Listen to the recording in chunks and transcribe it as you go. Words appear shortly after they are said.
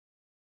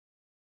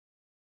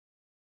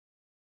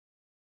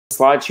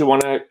slides you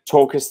want to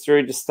talk us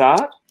through to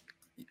start?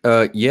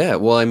 Yeah,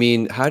 well, I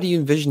mean, how do you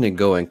envision it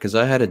going? Because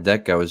I had a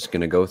deck I was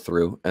going to go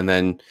through, and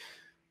then...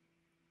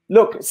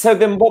 Look, so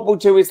then what we'll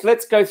do is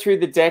let's go through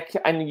the deck,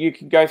 and you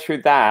can go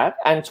through that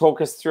and talk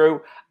us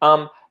through.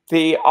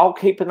 I'll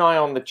keep an eye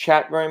on the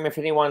chat room. If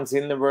anyone's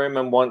in the room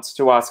and wants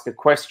to ask a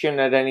question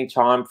at any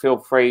time, feel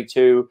free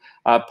to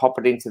pop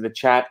it into the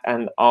chat,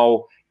 and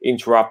I'll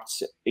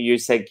interrupt you,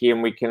 Sedky,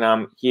 and we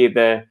can hear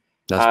the...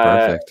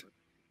 That's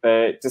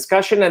perfect.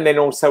 Discussion. And then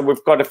also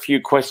we've got a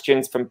few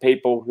questions from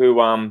people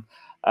who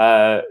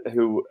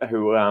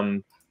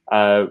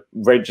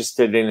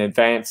registered in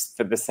advance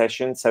for the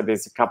session. So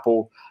there's a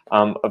couple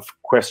of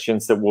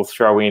questions that we'll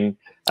throw in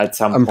at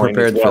some point. I'm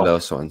prepared for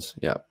those ones.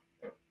 Yeah.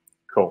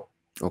 Cool.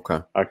 Okay.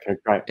 Okay,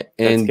 great.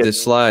 And the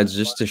slides,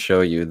 just to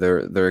show you,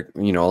 they're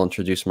I'll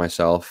introduce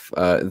myself.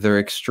 They're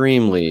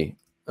extremely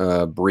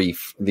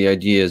brief. The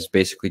idea is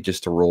basically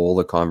just to roll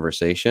the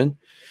conversation.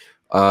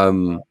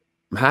 I'm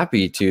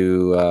happy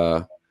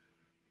to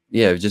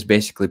just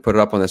basically put it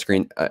up on the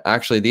screen.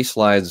 Actually, these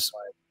slides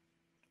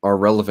are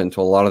relevant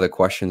to a lot of the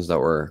questions that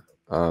were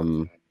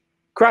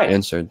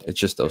answered. It's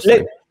just those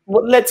things.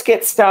 Let's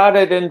get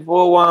started, and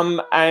we'll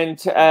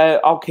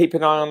I'll keep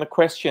an eye on the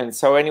questions.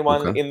 So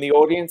anyone in the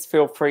audience,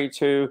 feel free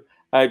to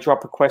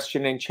drop a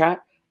question in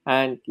chat,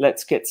 and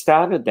let's get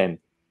started then.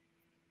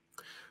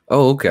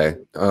 Oh, okay.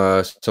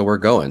 So we're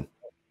going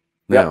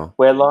now. Yep,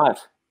 we're live.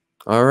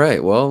 All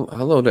right. Well,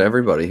 hello to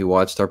everybody who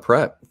watched our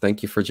prep.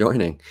 Thank you for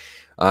joining.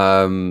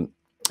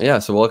 Yeah,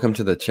 so welcome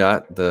to the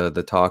chat,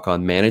 the talk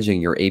on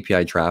managing your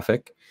API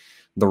traffic,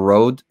 the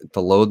road to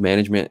load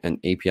management, and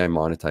API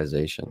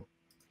monetization.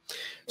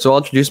 So I'll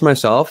introduce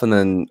myself, and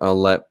then I'll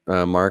let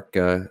Mark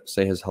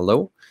say his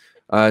hello.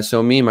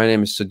 So my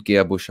name is Sedky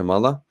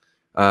Abou-Shamalah.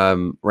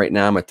 Right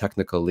now I'm a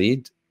technical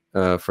lead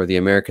for the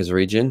Americas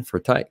region for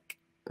Tyke.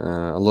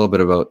 A little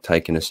bit about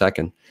Tyke in a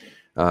second.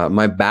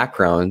 My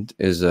background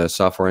is a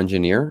software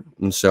engineer,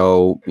 and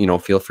so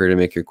feel free to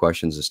make your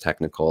questions as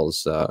technical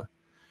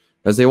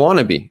as they want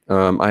to be.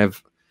 I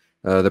have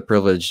the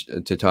privilege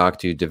to talk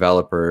to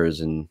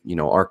developers and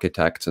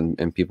architects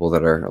and people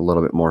that are a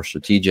little bit more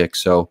strategic.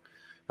 So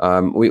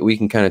we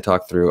can kind of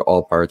talk through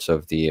all parts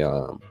of the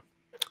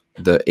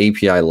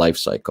API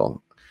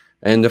lifecycle.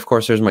 And of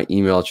course, there's my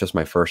email. It's just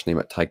my first name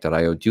at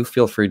tyke.io. Do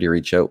feel free to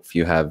reach out if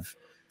you have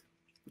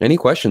any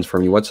questions for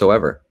me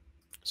whatsoever.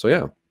 So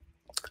yeah.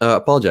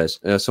 Apologize.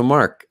 So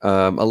Mark,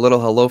 a little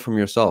hello from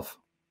yourself.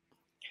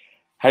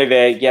 Hey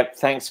there. Yep.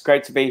 Thanks.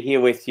 Great to be here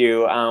with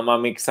you.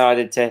 I'm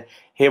excited to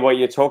hear what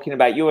you're talking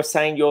about. You were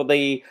saying you're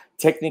the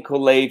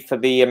technical lead for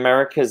the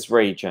Americas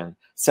region.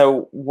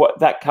 So what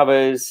that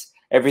covers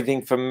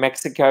everything from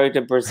Mexico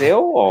to Brazil,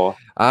 or?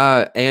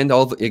 And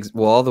all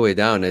the way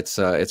down. It's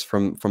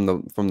from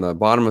the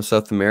bottom of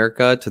South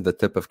America to the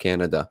tip of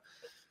Canada.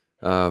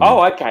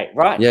 Oh, okay.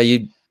 Right. Yeah.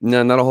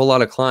 No, not a whole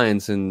lot of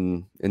clients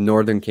in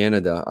northern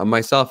Canada.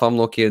 Myself, I'm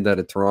located out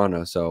of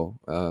Toronto, so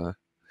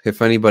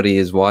if anybody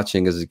is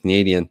watching as a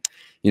Canadian,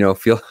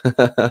 feel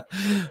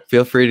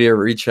free to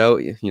reach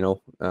out.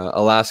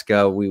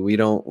 Alaska, we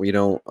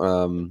don't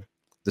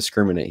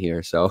discriminate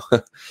here. So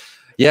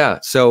yeah.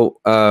 So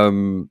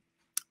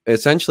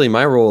essentially,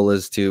 my role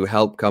is to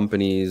help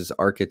companies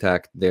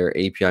architect their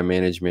API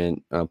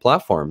management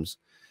platforms.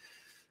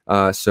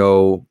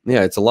 So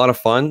yeah, it's a lot of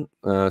fun.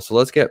 So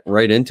let's get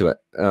right into it.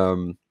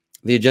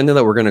 The agenda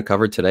that we're going to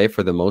cover today,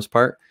 for the most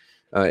part,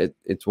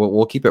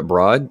 we'll keep it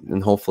broad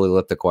and hopefully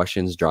let the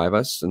questions drive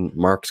us. And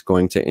Mark's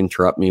going to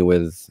interrupt me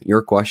with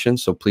your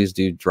questions, so please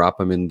do drop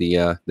them in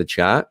the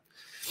chat.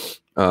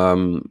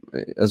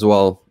 As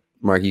well,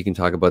 Mark, you can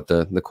talk about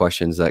the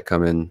questions that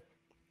come in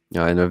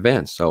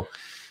advance. So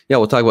yeah,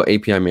 we'll talk about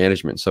API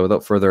management. So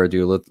without further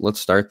ado, let's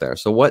start there.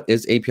 So what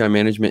is API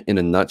management in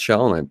a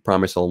nutshell? And I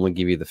promise I'll only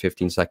give you the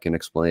 15-second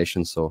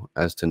explanation so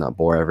as to not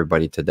bore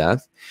everybody to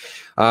death.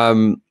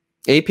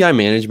 API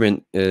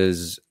management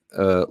is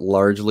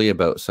largely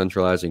about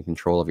centralizing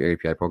control of your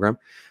API program.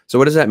 So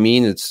what does that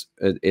mean?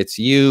 It's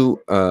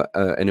you,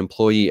 an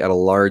employee at a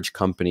large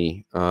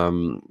company,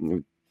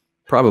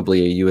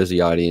 probably you as the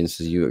audience,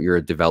 you're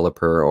a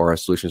developer or a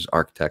solutions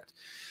architect,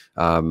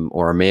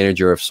 or a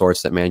manager of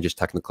sorts that manages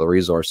technical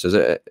resources.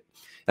 At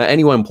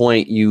any one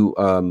point, you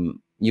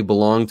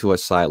belong to a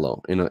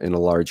silo in a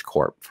large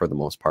corp for the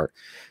most part.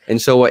 And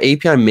so what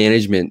API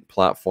management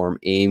platform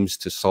aims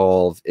to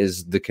solve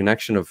is the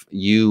connection of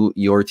you,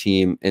 your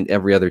team, and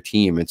every other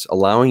team. It's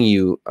allowing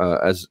you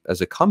as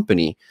a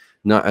company,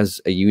 not as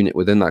a unit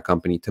within that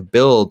company, to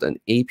build an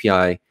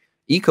API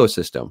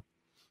ecosystem.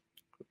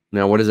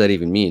 Now, what does that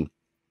even mean?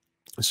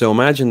 So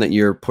imagine that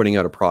you're putting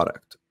out a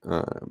product.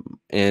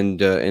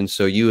 And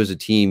so you as a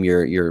team,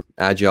 you're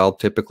agile.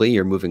 Typically,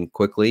 you're moving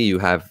quickly. You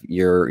have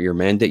your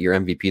mandate, your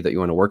MVP that you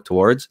want to work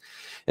towards.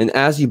 And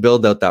as you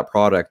build out that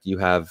product, you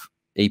have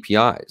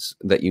APIs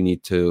that you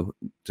need to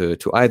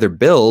either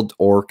build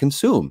or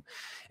consume.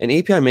 And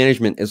API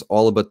management is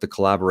all about the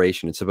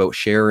collaboration. It's about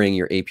sharing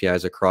your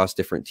APIs across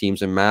different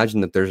teams.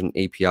 Imagine that there's an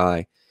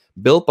API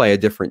built by a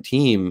different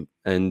team,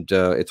 and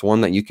it's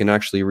one that you can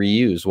actually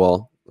reuse.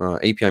 Well,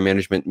 API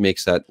management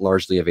makes that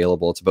largely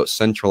available. It's about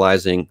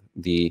centralizing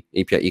the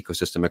API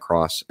ecosystem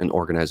across an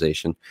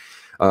organization.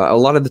 A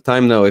lot of the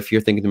time, though, if you're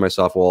thinking to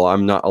myself, well,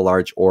 I'm not a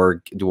large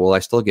org, will I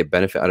still get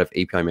benefit out of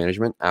API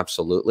management?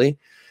 Absolutely.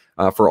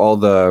 For all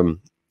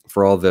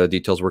the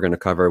details we're going to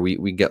cover,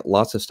 we get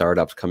lots of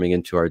startups coming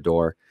into our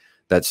door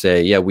that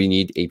say, yeah, we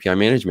need API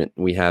management.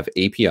 We have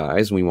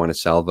APIs, and we want to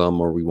sell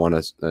them or we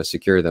want to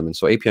secure them. And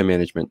so API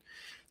management,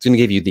 it's going to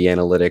give you the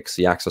analytics,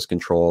 the access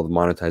control, the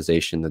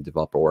monetization, the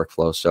developer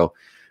workflow. So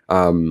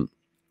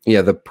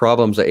yeah, the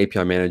problems that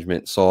API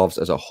management solves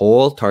as a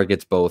whole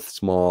targets both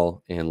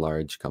small and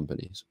large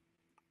companies.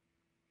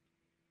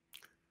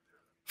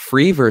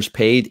 Free versus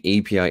paid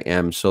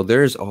APIM. So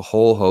there's a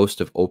whole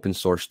host of open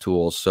source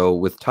tools. So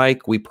with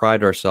Tyke, we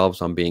pride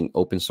ourselves on being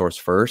open source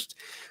first.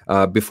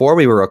 Before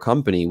we were a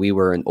company, we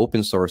were an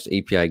open source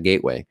API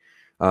gateway.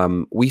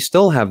 We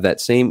still have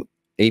that same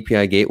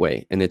API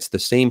gateway, and it's the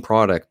same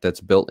product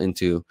that's built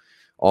into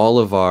all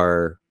of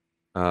our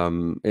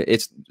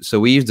so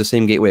we use the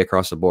same gateway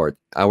across the board.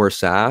 Our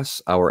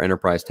SaaS, our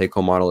enterprise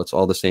take-home model, it's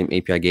all the same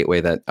API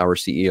gateway that our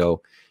CEO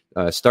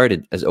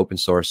started as open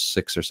source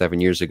 6 or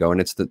 7 years ago,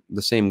 and it's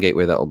the same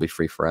gateway that will be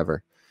free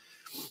forever.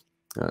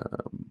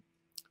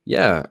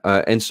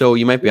 And so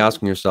you might be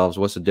asking yourselves,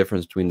 what's the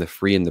difference between the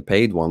free and the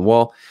paid one?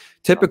 Well,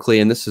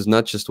 typically, and this is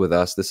not just with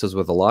us, this is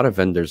with a lot of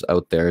vendors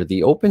out there,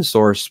 the open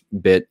source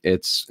bit,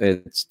 it's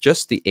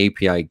just the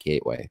API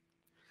gateway.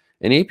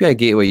 An API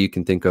gateway you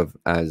can think of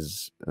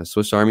as a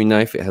Swiss Army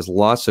knife. It has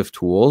lots of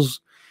tools,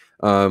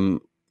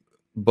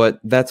 but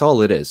that's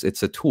all it is.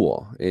 It's a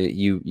tool.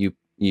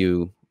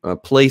 You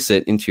place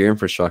it into your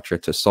infrastructure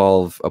to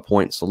solve a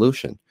point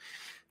solution.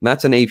 And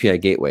that's an API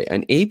gateway.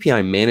 And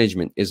API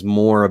management is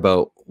more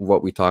about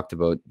what we talked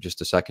about just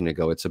a second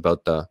ago. It's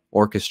about the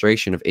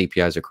orchestration of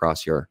APIs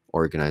across your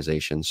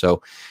organization.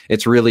 So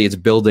it's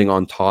building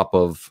on top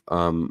of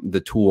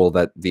the tool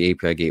that the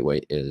API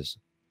gateway is.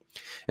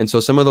 And so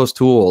some of those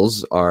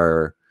tools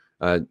are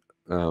a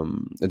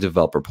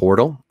developer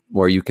portal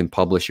where you can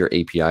publish your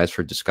APIs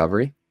for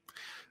discovery,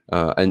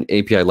 an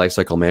API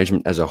lifecycle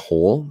management as a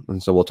whole.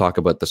 And so we'll talk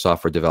about the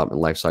software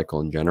development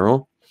lifecycle in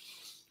general.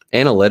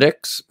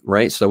 Analytics,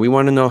 right? So we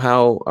want to know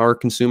how our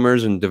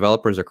consumers and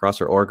developers across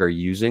our org are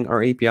using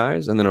our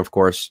APIs. And then, of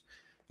course,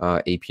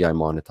 API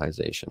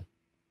monetization.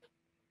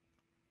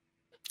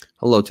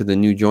 Hello to the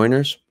new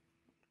joiners.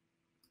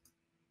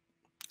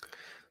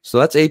 So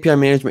that's API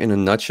management in a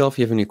nutshell. If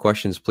you have any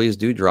questions, please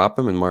do drop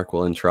them, and Mark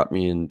will interrupt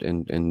me and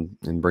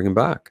bring them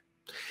back.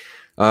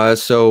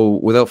 So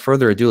without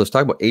further ado, let's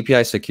talk about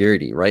API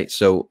security, right?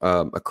 So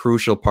a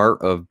crucial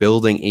part of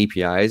building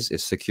APIs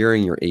is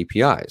securing your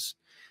APIs.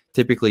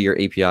 Typically, your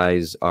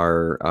APIs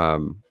are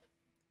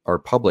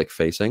public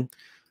facing,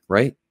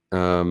 right?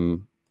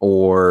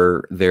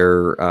 Or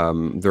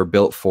they're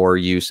built for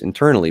use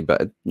internally,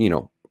 but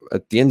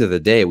at the end of the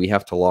day, we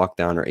have to lock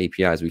down our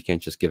APIs. We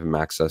can't just give them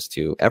access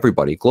to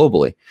everybody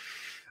globally.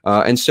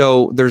 And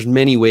so there's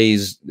many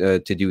ways to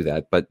do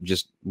that, but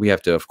we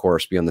have to, of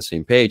course, be on the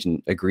same page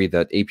and agree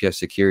that API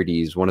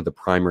security is one of the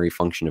primary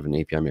function of an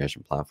API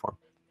management platform.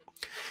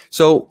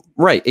 So,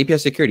 right, API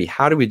security,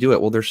 how do we do it?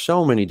 Well, there's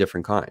so many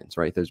different kinds,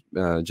 right? There's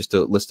just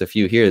to list a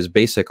few here is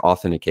basic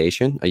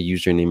authentication, a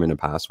username and a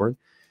password.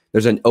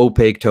 There's an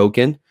opaque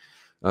token.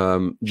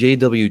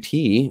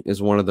 JWT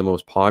is one of the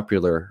most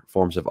popular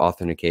forms of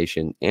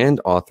authentication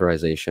and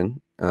authorization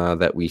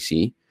that we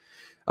see.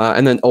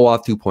 And then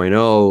OAuth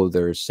 2.0,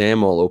 there's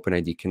SAML,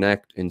 OpenID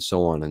Connect, and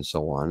so on and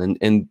so on.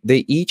 And they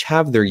each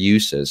have their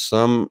uses.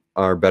 Some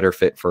are better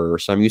fit for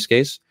some use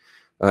cases,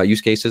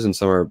 and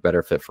some are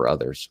better fit for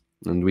others.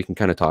 And we can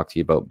kind of talk to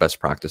you about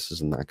best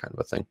practices and that kind of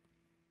a thing.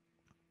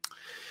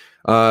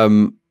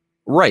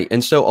 Right,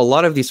 and so a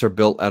lot of these are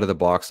built out of the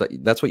box.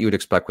 That's what you would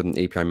expect with an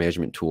API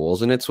management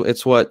tools, and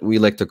it's what we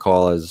like to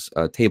call as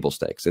table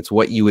stakes. It's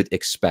what you would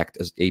expect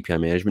as API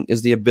management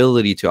is the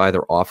ability to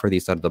either offer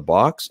these out of the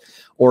box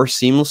or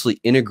seamlessly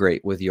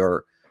integrate with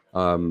your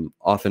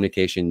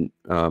authentication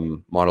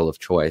model of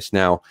choice.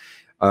 Now,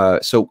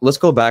 so let's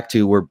go back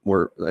to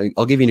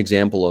I'll give you an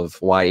example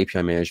of why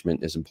API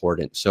management is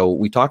important. So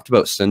we talked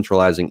about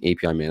centralizing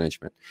API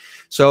management.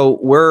 So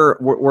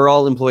we're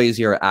all employees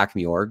here at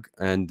Acme Org,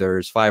 and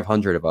there's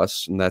 500 of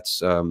us, and that's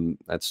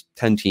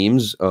 10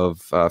 teams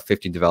of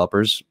 50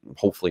 developers.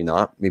 Hopefully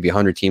not, maybe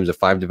 100 teams of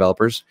 5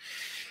 developers.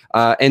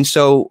 And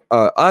so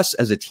us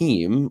as a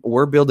team,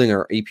 we're building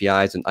our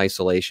APIs in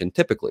isolation.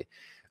 Typically,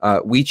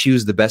 we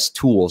choose the best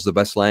tools, the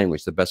best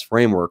language, the best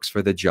frameworks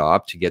for the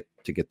job to get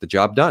the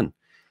job done.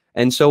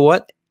 And so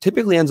what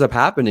typically ends up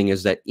happening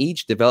is that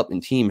each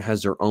development team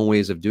has their own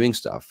ways of doing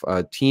stuff.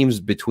 Teams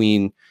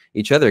between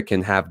each other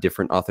can have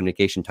different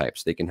authentication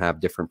types. They can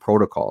have different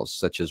protocols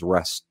such as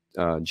REST,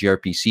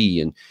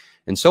 gRPC,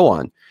 and so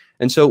on.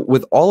 And so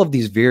with all of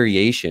these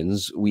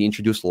variations, we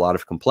introduce a lot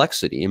of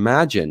complexity.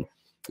 Imagine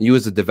you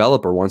as a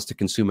developer wants to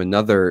consume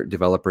another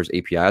developer's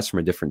APIs from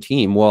a different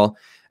team. Well,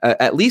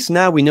 at least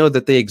now we know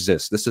that they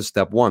exist. This is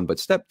step one. But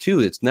step two,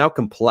 it's now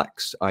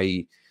complex.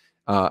 I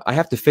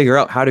have to figure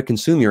out how to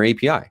consume your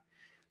API.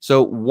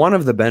 So one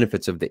of the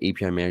benefits of the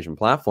API management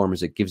platform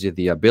is it gives you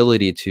the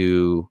ability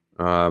to,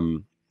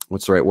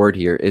 what's the right word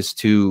here, is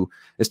to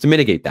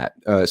mitigate that.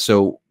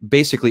 So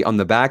basically on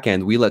the back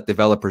end, we let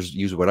developers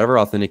use whatever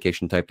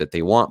authentication type that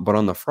they want, but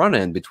on the front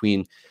end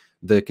between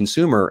the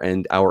consumer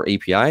and our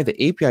API, the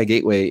API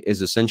gateway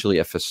is essentially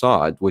a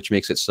facade, which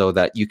makes it so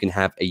that you can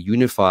have a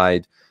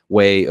unified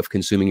way of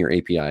consuming your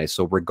API.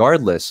 So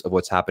regardless of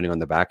what's happening on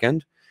the back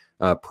end,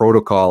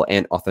 protocol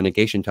and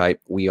authentication type,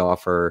 we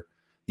offer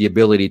the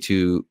ability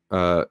to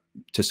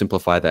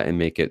simplify that and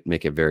make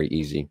it very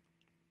easy.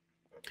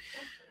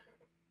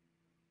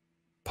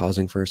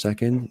 Pausing for a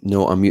second.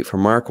 No unmute for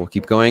Mark. We'll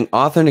keep going.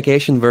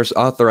 Authentication versus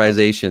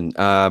authorization.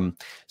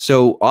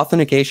 So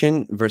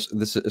authentication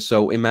versus this.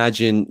 So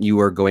imagine you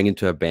are going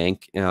into a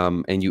bank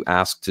and you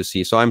ask to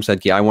see. So I'm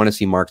Sedky, I want to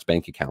see Mark's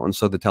bank account. And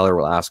so the teller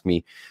will ask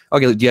me,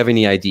 okay, do you have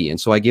any ID? And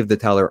so I give the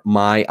teller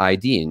my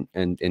ID,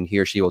 and he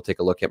or she will take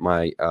a look at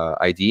my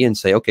ID and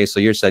say, okay, so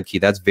you're Sedky.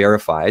 That's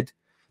verified.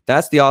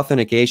 That's the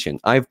authentication.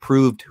 I've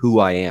proved who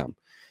I am.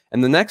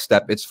 And the next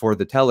step is for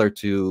the teller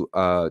to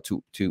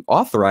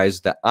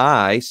authorize that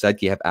I,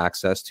 Sedky, have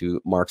access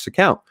to Mark's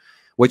account,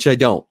 which I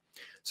don't.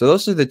 So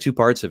those are the two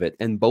parts of it.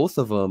 And both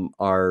of them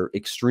are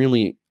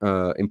extremely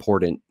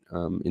important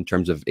in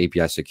terms of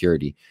API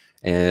security.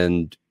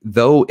 And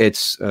though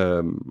it's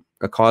a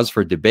cause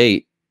for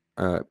debate,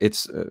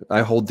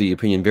 I hold the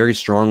opinion very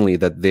strongly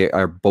that they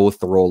are both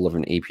the role of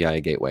an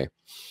API gateway.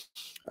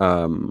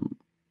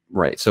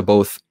 Right. So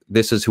both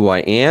this is who I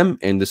am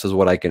and this is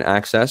what I can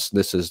access.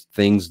 This is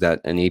things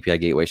that an API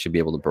gateway should be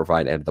able to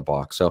provide out of the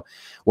box. So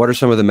what are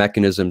some of the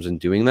mechanisms in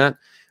doing that?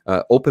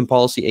 Open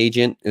Policy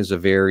Agent is a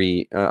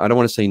very, I don't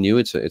want to say new,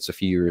 it's a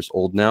few years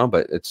old now,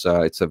 but it's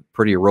a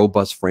pretty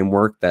robust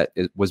framework that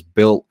was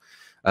built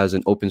as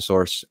an open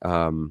source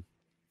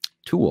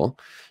tool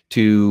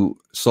to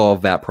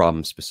solve that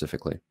problem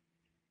specifically.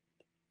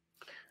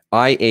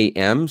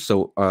 IAM,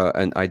 so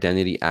an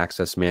identity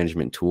access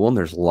management tool, and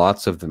there's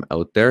lots of them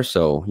out there.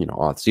 So, you know,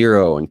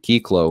 Auth0 and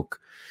Keycloak,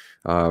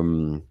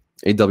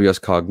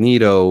 AWS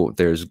Cognito,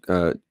 there's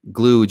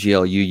Glue,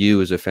 GLUU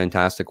is a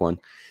fantastic one.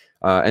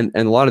 And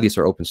a lot of these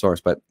are open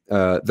source, but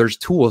there's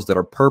tools that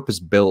are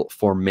purpose-built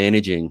for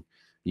managing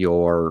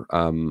your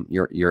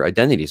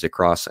identities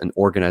across an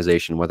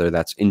organization, whether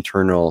that's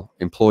internal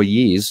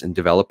employees and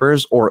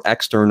developers or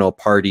external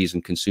parties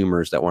and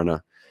consumers that want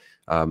to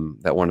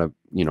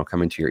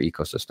come into your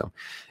ecosystem.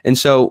 And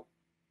so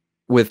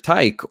with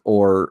Tyke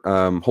or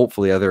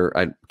hopefully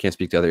I can't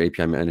speak to other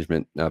API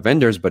management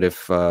vendors, but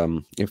if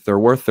they're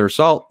worth their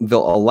salt,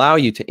 they'll allow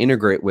you to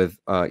integrate with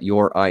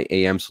your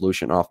IAM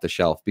solution off the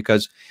shelf,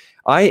 because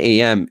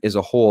IAM is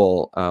a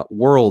whole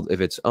world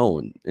of its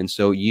own. And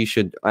so you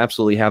should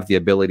absolutely have the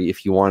ability,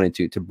 if you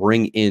wanted to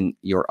bring in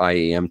your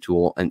IAM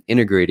tool and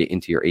integrate it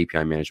into your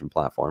API management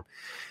platform,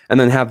 and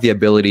then have the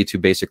ability to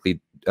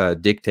basically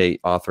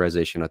dictate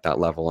authorization at that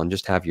level and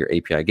just have your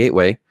API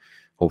gateway,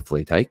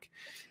 hopefully Tyke,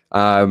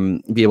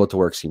 be able to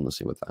work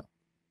seamlessly with that.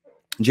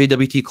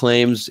 JWT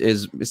claims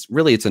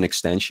it's an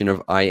extension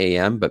of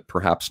IAM, but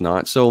perhaps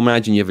not. So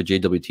imagine you have a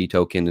JWT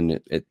token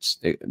and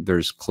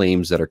there's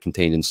claims that are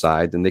contained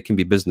inside, and they can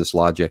be business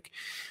logic,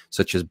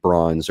 such as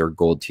bronze or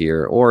gold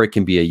tier, or it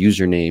can be a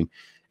username.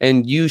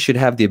 And you should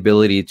have the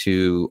ability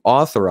to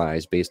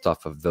authorize based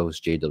off of those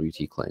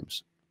JWT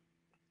claims.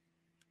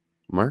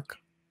 Mark?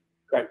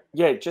 Great.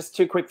 Yeah, just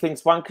two quick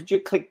things. One, could you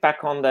click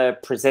back on the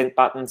present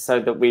button so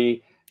that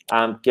we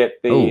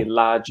get the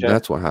larger...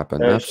 That's what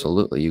happened. Version.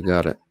 Absolutely. You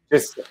got it.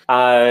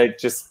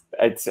 Just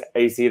it's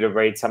easier to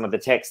read some of the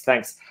text.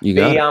 Thanks. You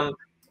got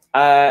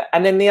it.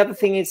 And then the other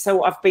thing is,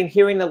 so I've been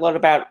hearing a lot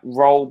about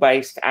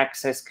role-based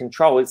access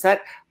control. Is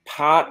that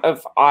part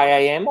of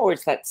IAM, or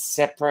is that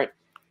separate?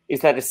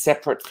 Is that a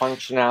separate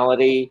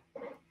functionality?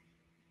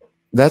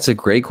 That's a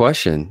great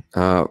question.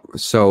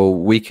 So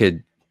we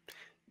could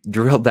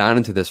drill down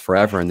into this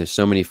forever, and there's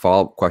so many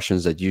follow-up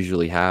questions that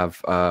usually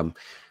have.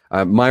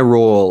 My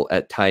role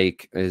at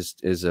Tyke is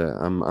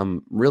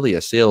I'm really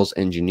a sales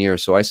engineer,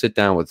 so I sit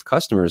down with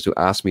customers who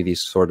ask me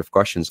these sort of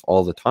questions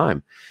all the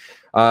time.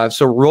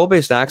 So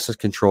role-based access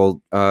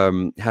control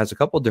has a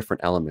couple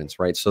different elements,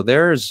 right? So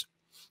there's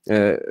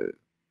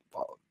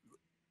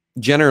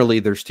generally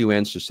there's two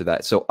answers to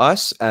that. So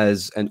us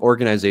as an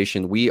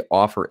organization, we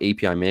offer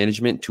API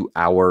management to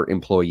our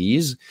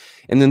employees,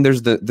 and then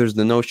there's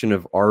the notion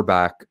of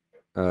RBAC,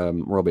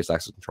 role-based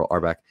access control,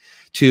 RBAC.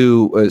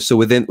 So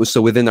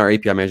within our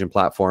API management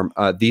platform,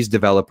 these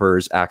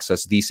developers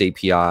access these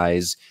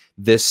APIs.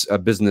 This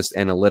business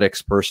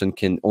analytics person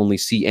can only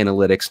see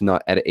analytics,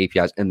 not edit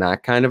APIs, and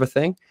that kind of a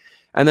thing.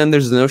 And then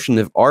there's the notion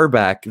of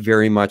RBAC,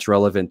 very much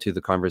relevant to the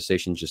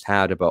conversation just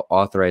had about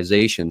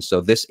authorization.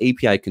 So this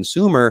API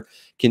consumer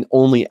can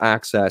only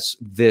access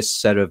this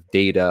set of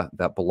data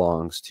that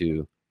belongs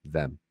to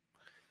them.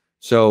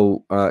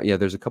 So yeah,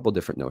 there's a couple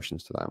different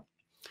notions to that.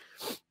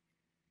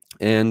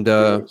 And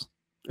go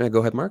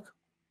ahead, Mark.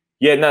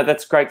 Yeah, no,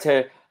 that's great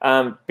to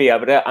be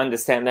able to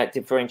understand that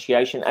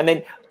differentiation. And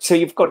then, so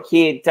you've got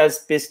here,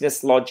 does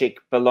business logic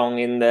belong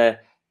in the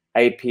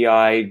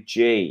API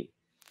G?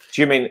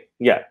 Do you mean,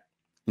 yeah.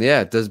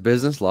 Yeah, does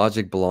business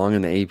logic belong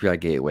in the API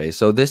gateway?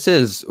 So this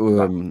is,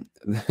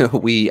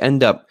 we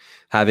end up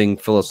having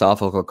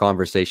philosophical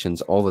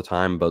conversations all the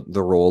time about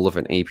the role of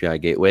an API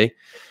gateway.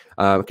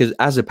 Because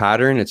as a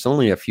pattern, it's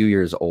only a few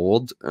years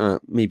old,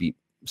 maybe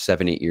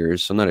 7-8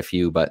 years, so not a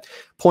few, but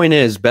point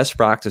is best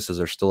practices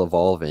are still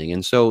evolving.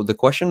 And so the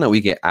question that we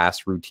get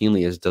asked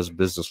routinely is, does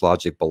business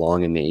logic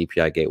belong in the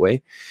API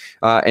gateway?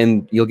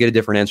 And you'll get a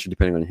different answer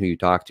depending on who you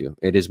talk to.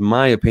 It is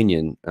my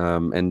opinion,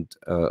 and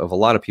of a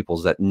lot of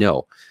people's, that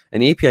no,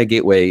 an API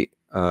gateway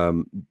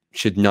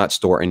should not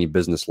store any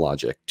business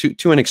logic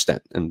to an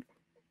extent. And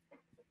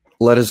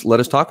let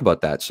us talk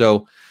about that.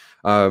 So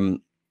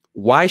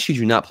why should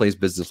you not place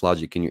business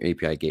logic in your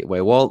API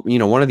gateway? Well, you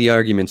know, one of the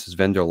arguments is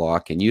vendor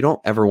lock, and you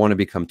don't ever want to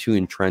become too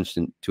entrenched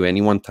into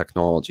any one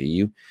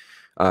technology.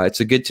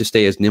 It's good to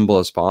stay as nimble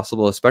as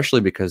possible,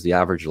 especially because the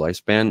average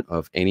lifespan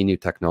of any new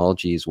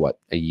technology is what,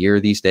 a year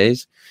these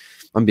days?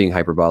 I'm being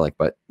hyperbolic,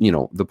 but you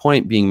know, the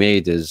point being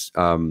made is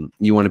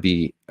you want to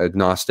be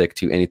agnostic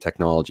to any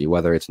technology,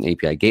 whether it's an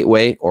API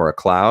gateway or a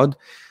cloud.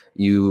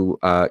 You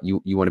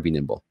want to be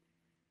nimble.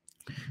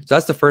 So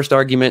that's the first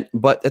argument.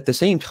 But at the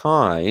same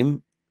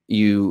time,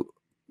 you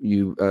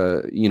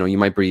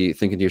might be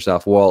thinking to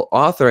yourself, well,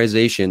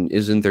 authorization,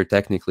 isn't there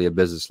technically a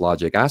business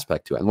logic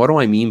aspect to it? And what do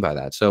I mean by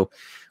that? So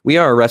we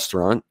are a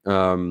restaurant.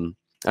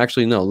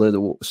 Actually,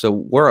 no. So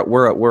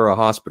we're a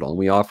hospital, and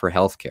we offer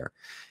healthcare,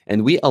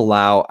 and we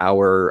allow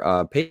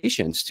our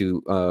patients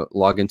to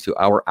log into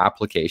our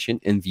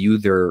application and view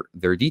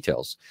their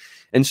details.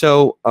 And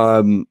so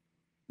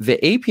the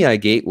API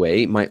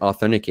gateway might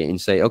authenticate and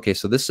say, okay,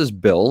 so this is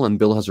Bill, and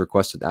Bill has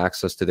requested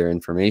access to their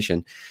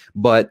information,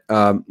 but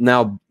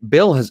now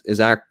Bill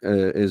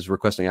is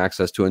requesting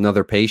access to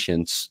another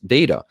patient's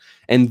data.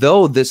 And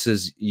though this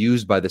is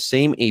used by the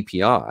same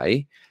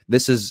API,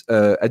 this is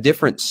a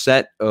different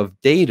set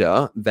of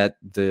data that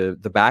the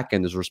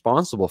backend is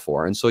responsible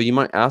for. And so you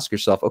might ask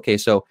yourself, okay,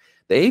 so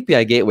the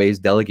API gateway is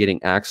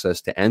delegating access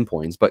to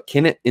endpoints, but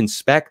can it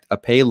inspect a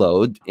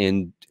payload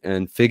and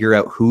figure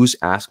out who's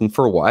asking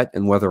for what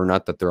and whether or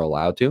not that they're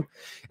allowed to?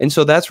 And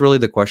so that's really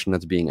the question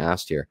that's being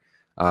asked here.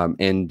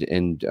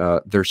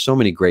 There's so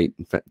many great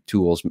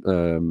tools,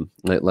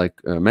 like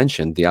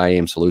mentioned, the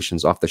IAM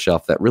solutions off the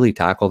shelf that really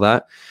tackle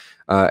that.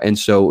 And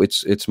so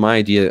it's my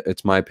idea,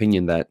 it's my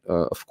opinion that,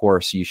 of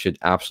course, you should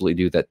absolutely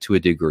do that to a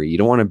degree. You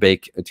don't want to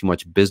bake too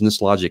much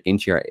business logic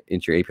into your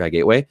API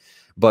gateway,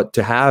 but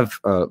to have,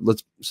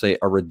 let's say,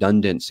 a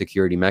redundant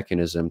security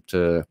mechanism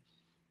to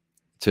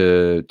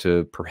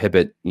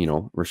prohibit,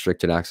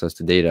 restricted access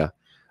to data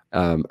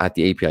at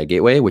the API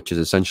gateway, which is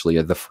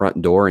essentially the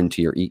front door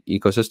into your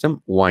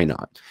ecosystem. Why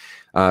not?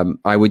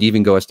 I would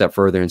even go a step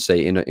further and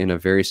say, in a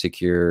very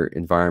secure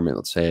environment,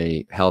 let's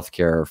say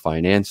healthcare or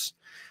finance,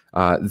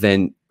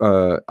 then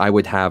I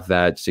would have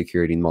that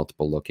security in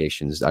multiple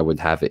locations. I would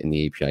have it in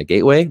the API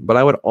gateway, but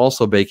I would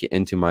also bake it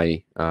into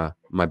my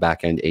my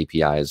backend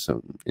APIs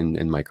in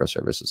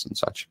microservices and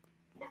such.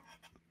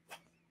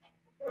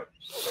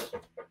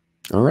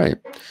 All right,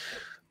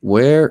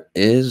 where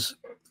is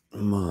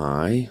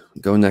my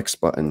go next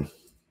button?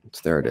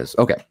 There it is.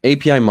 Okay,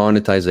 API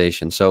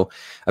monetization. So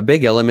a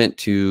big element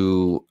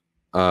to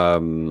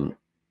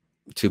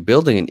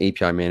building an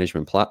API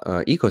management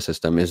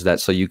ecosystem is that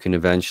so you can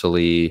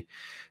eventually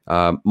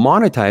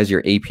monetize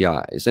your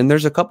APIs. And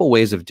there's a couple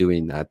ways of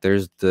doing that.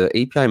 There's the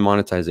API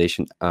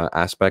monetization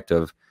aspect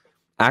of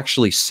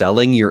actually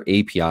selling your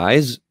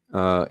APIs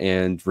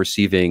and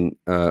receiving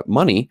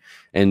money,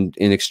 and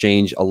in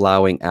exchange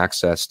allowing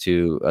access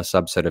to a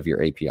subset of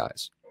your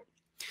APIs.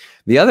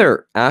 The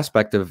other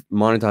aspect of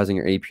monetizing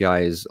your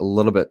API is a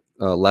little bit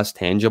less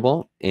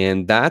tangible,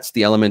 and that's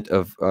the element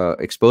of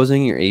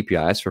exposing your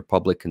APIs for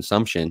public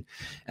consumption,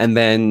 and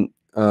then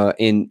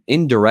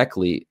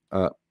indirectly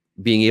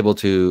being able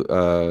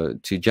to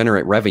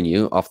generate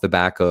revenue off the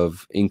back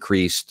of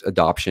increased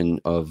adoption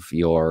of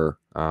your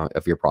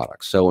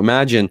products. So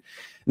imagine,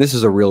 this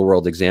is a real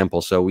world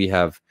example. So we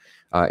have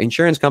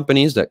insurance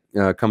companies that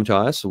come to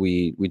us.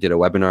 We did a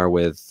webinar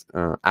with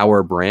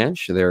our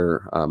branch.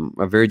 They're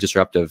a very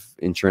disruptive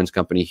insurance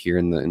company here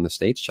in the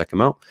States. Check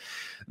them out.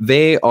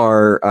 They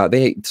are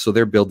so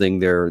they're building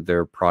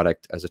their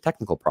product as a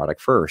technical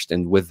product first,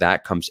 and with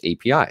that comes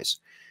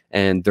APIs,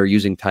 and they're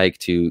using Tyke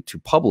to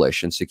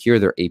publish and secure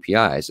their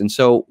APIs. And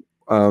so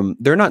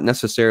they're not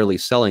necessarily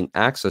selling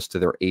access to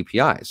their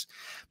APIs.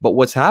 But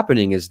what's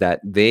happening is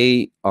that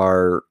they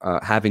are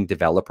having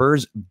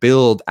developers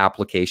build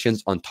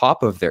applications on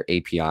top of their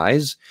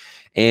APIs,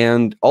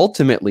 and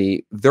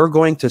ultimately they're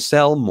going to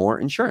sell more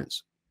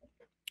insurance.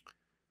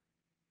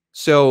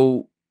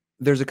 So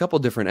there's a couple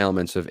different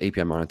elements of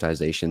API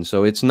monetization.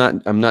 So it's not,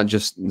 I'm not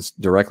just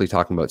directly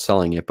talking about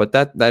selling it, but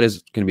that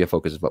is going to be a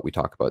focus of what we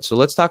talk about. So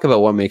let's talk about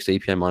what makes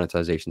API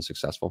monetization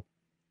successful.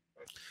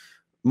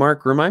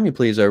 Mark, remind me,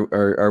 please,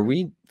 are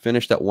we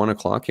finished at 1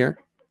 o'clock here?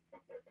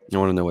 I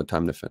want to know what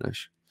time to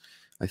finish.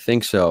 I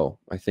think so.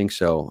 I think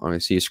so. I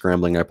see you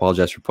scrambling. I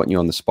apologize for putting you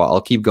on the spot.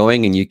 I'll keep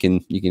going, and you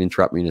can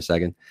interrupt me in a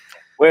second.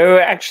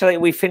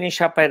 We finish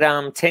up at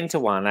 10 to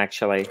 1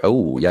 actually.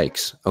 Oh,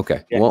 yikes.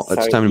 Okay. Yeah, well,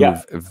 it's time to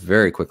move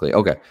very quickly.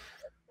 Okay.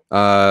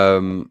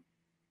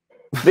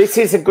 This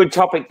is a good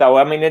topic, though.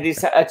 I mean, it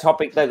is a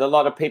topic that a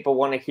lot of people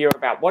want to hear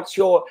about. What's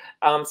your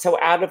so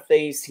out of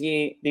these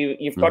here,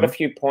 you've got a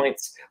few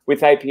points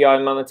with API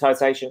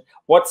monetization.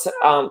 What's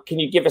can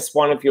you give us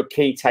one of your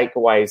key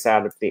takeaways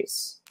out of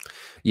this?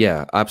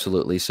 Yeah,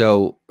 absolutely.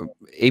 So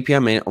API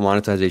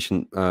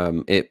monetization,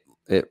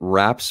 it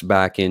wraps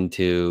back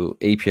into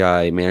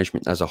API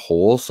management as a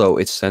whole. So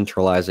it's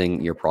centralizing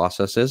your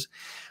processes.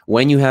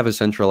 When you have a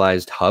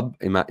centralized hub,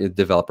 a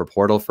developer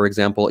portal, for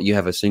example, you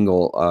have a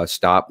single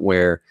stop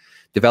where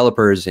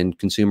developers and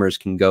consumers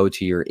can go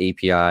to your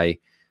API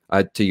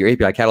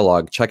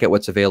catalog, check out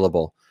what's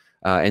available,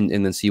 and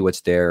then see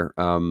what's there.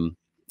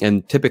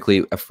 And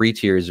typically, a free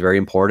tier is very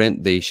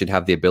important. They should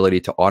have the ability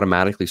to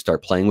automatically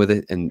start playing with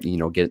it, and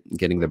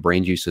getting the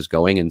brain juices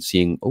going and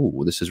seeing,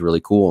 oh, this is really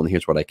cool, and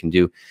here's what I can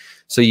do.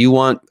 So you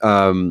want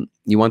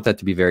that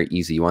to be very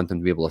easy. You want them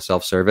to be able to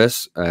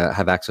self-service,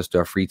 have access to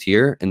a free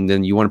tier, and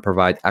then you want to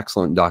provide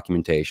excellent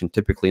documentation,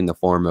 typically in the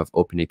form of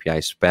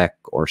OpenAPI spec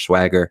or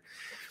Swagger.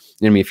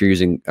 I mean, if you're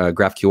using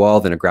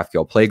GraphQL, then a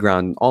GraphQL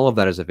playground, all of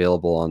that is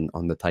available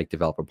on the Tyke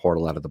developer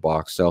portal out of the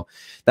box. So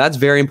that's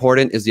very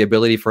important, is the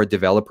ability for a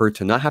developer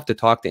to not have to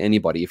talk to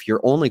anybody. If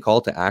your only call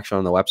to action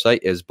on the website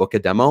is book a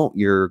demo,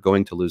 you're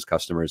going to lose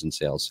customers and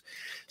sales.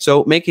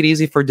 So make it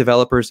easy for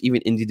developers, even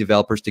indie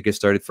developers, to get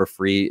started for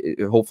free.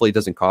 Hopefully it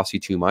doesn't cost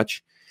you too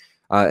much.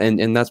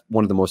 And that's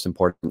one of the most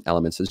important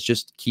elements, is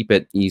just keep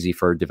it easy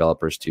for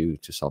developers to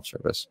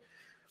self-service.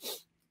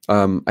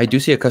 I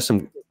do see a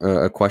custom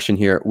question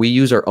here. We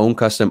use our own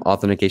custom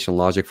authentication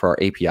logic for our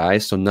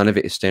APIs, so none of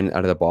it is standard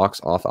out of the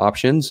box auth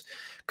options.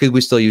 Could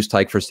we still use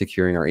Tyke for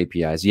securing our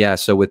APIs? Yeah,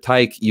 so with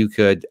Tyke, you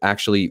could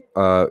actually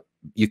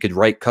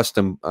write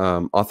custom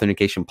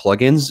authentication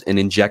plugins and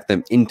inject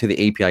them into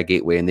the API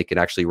gateway, and they could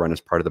actually run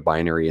as part of the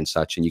binary and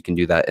such. And you can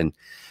do that in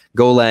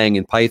Golang,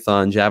 in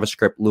Python,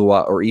 JavaScript,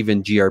 Lua, or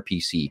even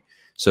gRPC.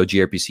 So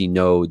gRPC,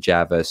 Node,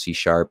 Java, C#,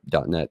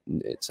 .NET,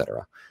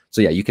 etc. So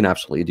yeah, you can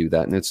absolutely do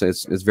that, and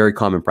it's very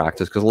common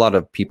practice, because a lot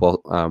of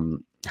people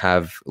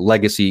have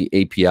legacy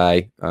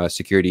API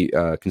security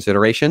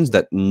considerations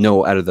that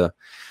no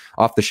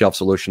off-the-shelf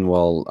solution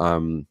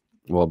will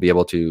be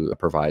able to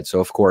provide.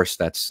 So of course,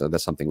 that's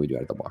something we do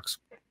out of the box.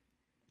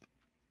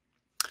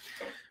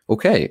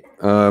 Okay,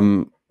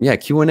 yeah,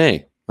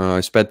 Q&A. I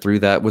sped through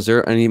that. Was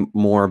there any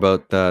more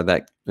about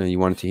that you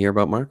wanted to hear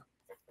about, Mark?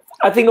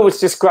 I think it was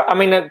just great. I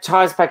mean, it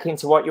ties back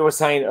into what you were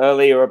saying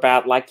earlier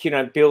about, like,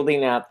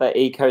 building out the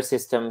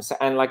ecosystems,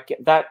 and like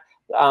that,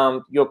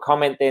 your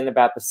comment then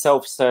about the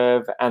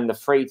self-serve and the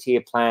free tier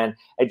plan.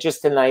 It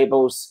just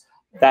enables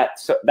that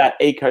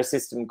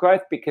ecosystem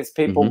growth, because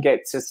people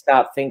get to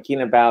start thinking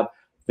about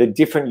the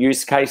different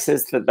use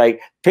cases that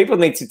people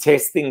need to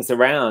test things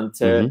around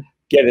to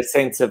get a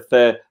sense of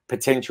the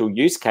potential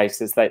use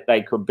cases that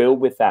they could build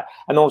with that.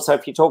 And also,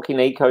 if you're talking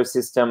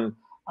ecosystem,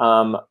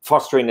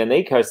 fostering an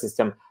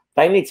ecosystem,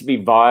 they need to be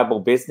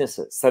viable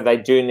businesses. So they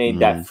do need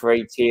that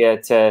free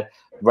tier to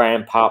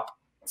ramp up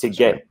to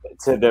get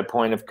to the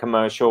point of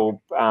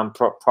commercial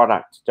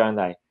product, don't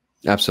they?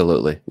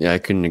 Absolutely. Yeah, I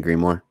couldn't agree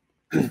more.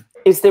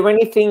 Is there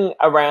anything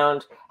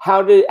around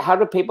how do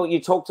people,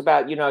 you talked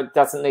about, it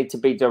doesn't need to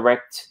be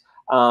direct,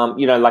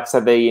 like, so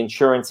the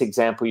insurance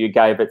example you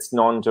gave, it's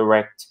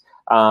non-direct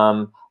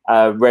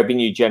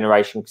revenue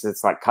generation, because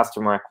it's like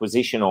customer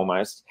acquisition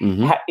almost.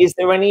 Is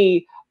there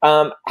any,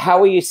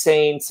 how are you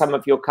seeing some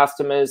of your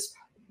customers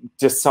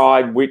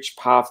decide which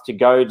path to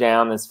go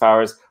down as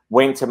far as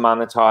when to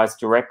monetize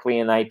directly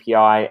in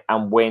API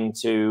and when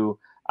to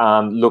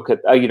look at,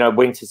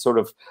 when to sort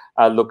of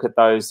look at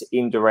those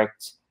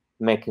indirect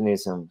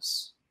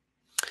mechanisms?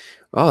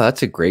 Oh,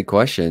 that's a great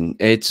question.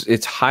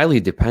 It's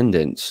highly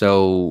dependent.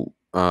 So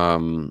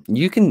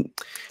you can,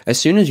 as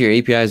soon as your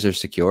APIs are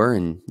secure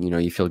and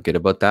you feel good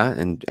about that,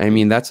 and I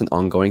mean that's an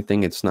ongoing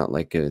thing. It's not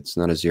like it's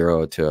not a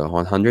 0 to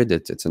 100.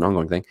 It's an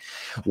ongoing thing.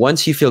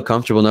 Once you feel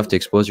comfortable enough to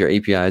expose your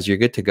APIs, you're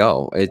good to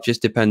go. It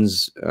just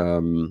depends,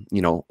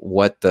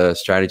 what the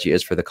strategy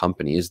is for the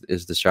company.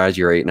 Is the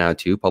strategy right now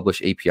to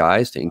publish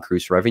APIs to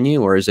increase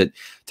revenue, or is it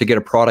to get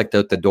a product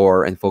out the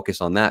door and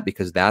focus on that,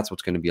 because that's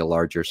what's going to be a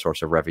larger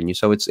source of revenue?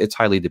 So it's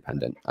highly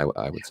dependent, I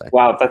would say.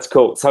 Wow, that's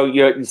cool. So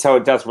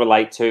it does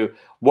relate to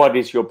what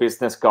is your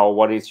business goal,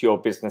 what is your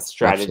business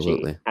strategy.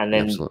 Absolutely.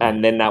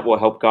 And then that will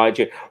help guide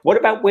you. What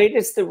about, where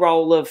does the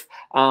role of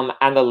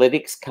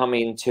analytics come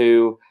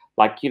into,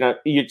 like,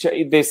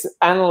 there's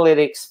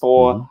analytics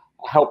for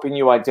helping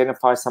you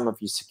identify some of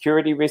your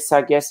security risks,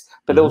 I guess,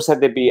 but also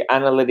there'd be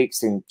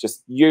analytics in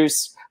just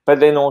use,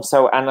 but then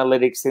also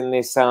analytics in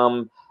this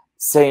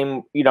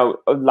same,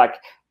 like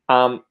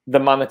the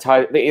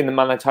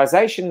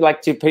monetization,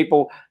 like, do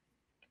people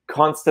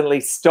constantly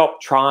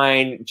stop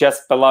trying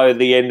just below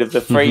the end of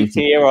the free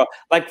tier, or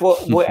like,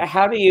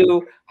 how do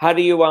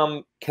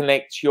you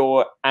connect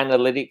your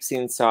analytics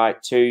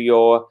insight to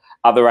your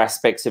other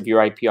aspects of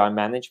your API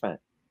management?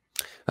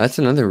 That's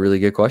another really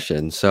good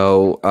question.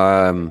 So,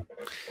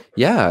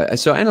 yeah,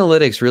 so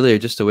analytics really are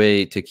just a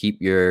way to keep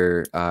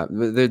your.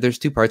 There's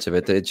two parts of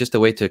it. It's just a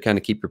way to kind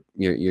of keep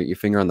your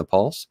finger on the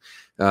pulse,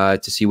 to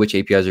see which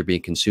APIs are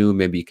being consumed.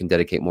 Maybe you can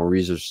dedicate more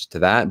resources to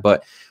that.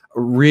 But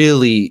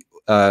really,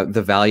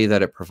 the value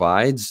that it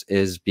provides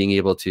is being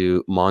able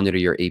to monitor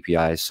your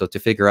APIs. So to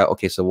figure out,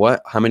 okay, so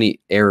how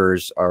many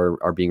errors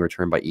are being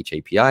returned by each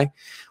API?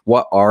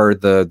 What are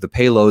the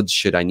payloads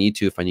should I need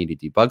to, if I need to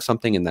debug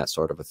something, and that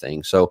sort of a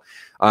thing. So,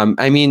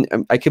 I mean,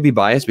 I could be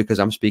biased because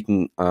I'm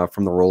speaking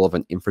from the role of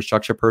an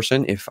infrastructure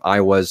person. If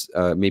I was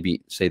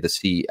maybe say the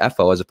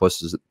CFO as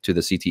opposed to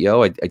the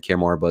CTO, I'd care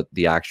more about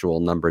the actual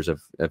numbers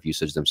of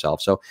usage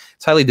themselves. So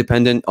it's highly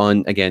dependent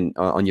on, again,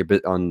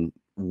 on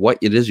what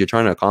it is you're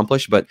trying to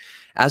accomplish. But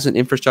as an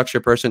infrastructure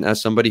person, as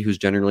somebody who's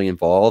generally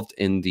involved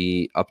in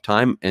the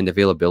uptime and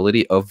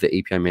availability of the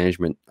API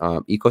management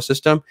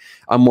ecosystem,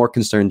 I'm more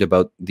concerned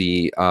about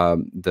the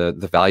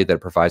value that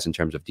it provides in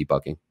terms of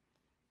debugging.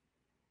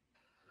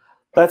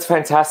 That's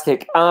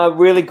fantastic.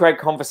 Really great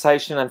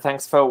conversation, and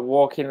thanks for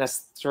walking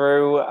us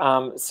through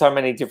so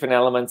many different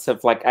elements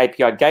of like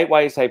API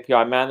gateways,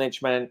 API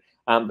management,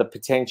 the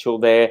potential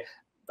there.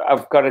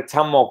 I've got a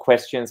ton more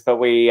questions, but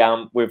we've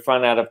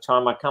run out of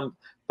time. I can't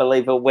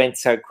believe it went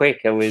so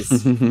quick. It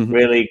was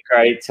really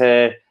great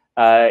to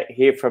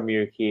hear from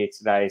you here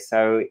today.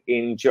 So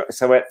enjoy.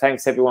 So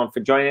thanks everyone for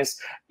joining us.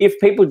 If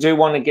people do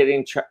want to get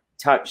in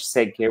touch,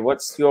 Sedky, do you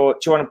want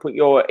to put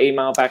your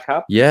email back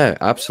up? Yeah,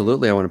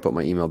 absolutely. I want to put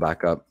my email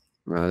back up.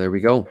 There we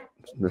go.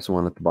 This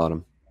one at the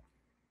bottom.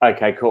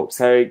 Okay, cool.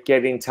 So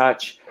get in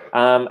touch.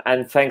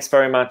 And thanks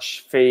very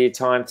much for your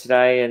time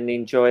today, and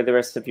enjoy the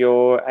rest of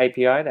your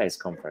API Days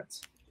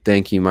conference.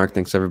 Thank you, Mark.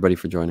 Thanks everybody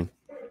for joining.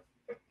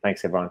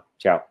 Thanks, everyone.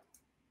 Ciao.